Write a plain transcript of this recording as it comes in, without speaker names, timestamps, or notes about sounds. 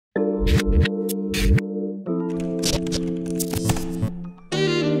How's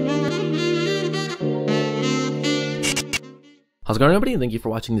it going, everybody? Thank you for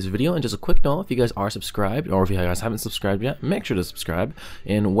watching this video. And just a quick note, if you guys are subscribed, or if you guys haven't subscribed yet, make sure to subscribe.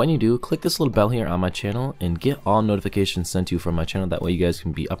 And when you do, click this little bell here on my channel and get all notifications sent to you from my channel. That way you guys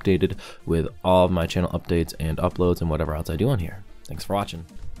can be updated with all of my channel updates and uploads and whatever else I do on here. Thanks for watching.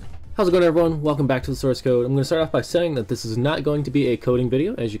 How's it going, everyone? Welcome back to the source code. I'm going to start off by saying that this is not going to be a coding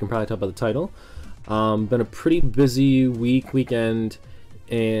video, as you can probably tell by the title. Been a pretty busy weekend.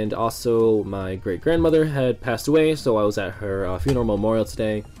 And also my great-grandmother had passed away, so I was at her funeral memorial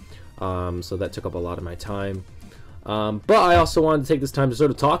today, so that took up a lot of my time. But I also wanted to take this time to sort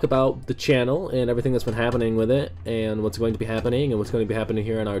of talk about the channel and everything that's been happening with it, and what's going to be happening, and what's going to be happening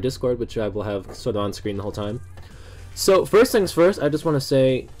here in our Discord, which I will have sort of on screen the whole time. So first things first, I just want to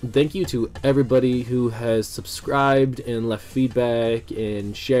say thank you to everybody who has subscribed and left feedback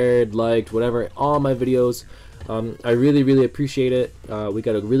and shared, liked, whatever, all my videos. I really appreciate it. We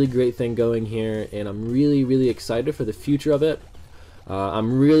got a really great thing going here, and I'm really excited for the future of it.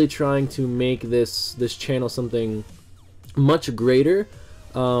 I'm really trying to make this channel something much greater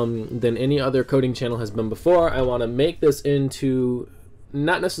than any other coding channel has been before. I want to make this into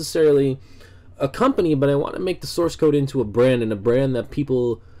not necessarily a company, but I want to make the source code into a brand, and a brand that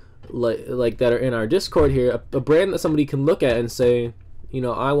people like that are in our Discord here, a brand that somebody can look at and say, you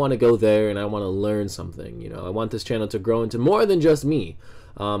know, I want to go there and I want to learn something. You know, I want this channel to grow into more than just me.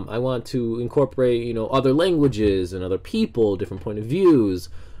 I want to incorporate, you know, other languages and other people, different point of views.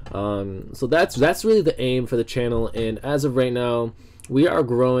 So that's really the aim for the channel. And as of right now, we are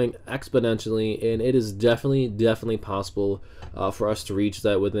growing exponentially, and it is definitely possible for us to reach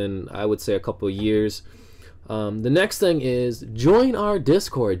that within, I would say, a couple of years. The next thing is join our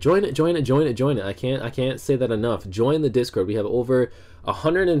Discord. Join it. I can't say that enough. Join the Discord. We have over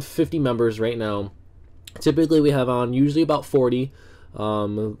 150 members right now. Typically we have on usually about 40.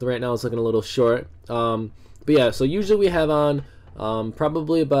 Right now it's looking a little short. But yeah, so usually we have on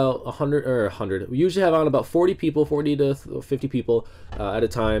probably about 100. We usually have on about 40 people, 40 to 50 people at a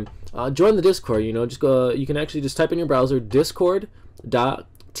time. Join the Discord. You know, just go. You can actually just type in your browser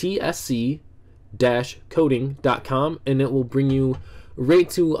discord.tsc-coding.com, and it will bring you right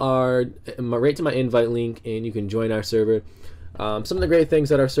to my invite link, and you can join our server. Some of the great things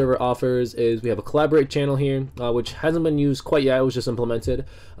that our server offers is we have a collaborate channel here, which hasn't been used quite yet. It was just implemented.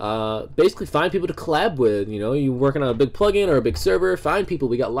 Basically find people to collab with. You know, you're working on a big plugin or a big server, find people.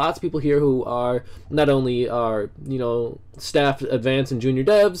 We got lots of people here who are not only you know, staff, advanced and junior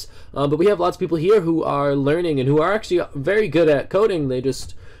devs, but we have lots of people here who are learning and who are actually very good at coding. They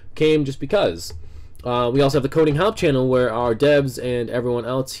just came just because. We also have the coding help channel where our devs and everyone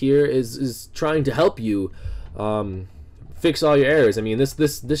else here is trying to help you fix all your errors. I mean,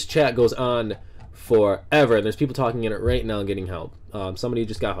 this chat goes on forever, and there's people talking in it right now and getting help. Somebody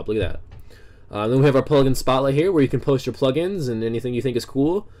just got help. Look at that. Then we have our plugin spotlight here where you can post your plugins and anything you think is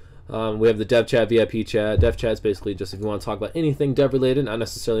cool. We have the dev chat, VIP chat. Dev chat's basically just if you want to talk about anything dev related, not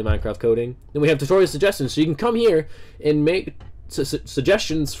necessarily Minecraft coding. Then we have tutorial suggestions, so you can come here and make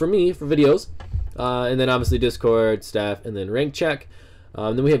suggestions for me for videos. And then obviously Discord, staff, and then rank check.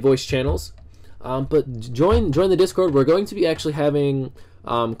 Then we have voice channels. But join the Discord. We're going to be actually having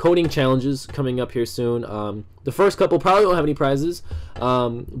coding challenges coming up here soon. The first couple probably won't have any prizes,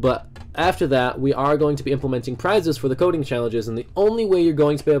 but after that we are going to be implementing prizes for the coding challenges, and the only way you're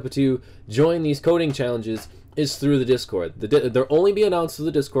going to be able to join these coding challenges is through the Discord. They'll only be announced through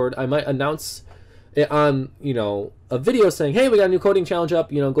the Discord. I might announce it on, you know, a video saying, hey, we got a new coding challenge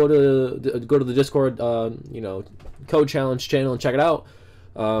up, you know, go to the Discord you know, code challenge channel and check it out.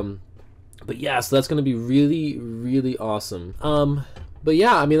 But yeah, so that's going to be really awesome. But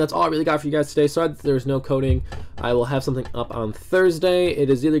yeah, I mean, that's all I really got for you guys today. Sorry that there's no coding. I will have something up on Thursday. It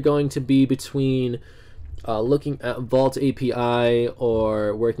is either going to be between looking at Vault API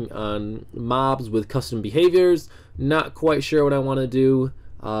or working on mobs with custom behaviors. Not quite sure what I want to do,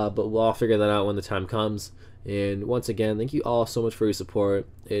 but we'll all figure that out when the time comes. And once again, thank you all so much for your support.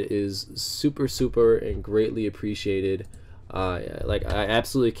 It is super and greatly appreciated. Like, I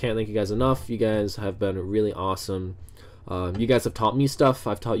absolutely can't thank you guys enough. You guys have been really awesome. You guys have taught me stuff.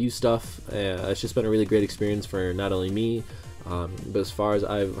 I've taught you stuff. It's just been a really great experience for not only me, but as far as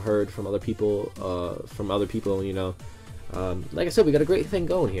I've heard from other people, you know, like I said, we got a great thing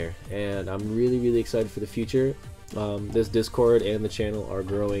going here, and I'm really excited for the future. This Discord and the channel are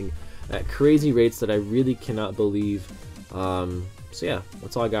growing at crazy rates that I really cannot believe. So yeah,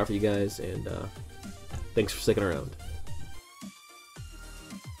 that's all I got for you guys, and thanks for sticking around.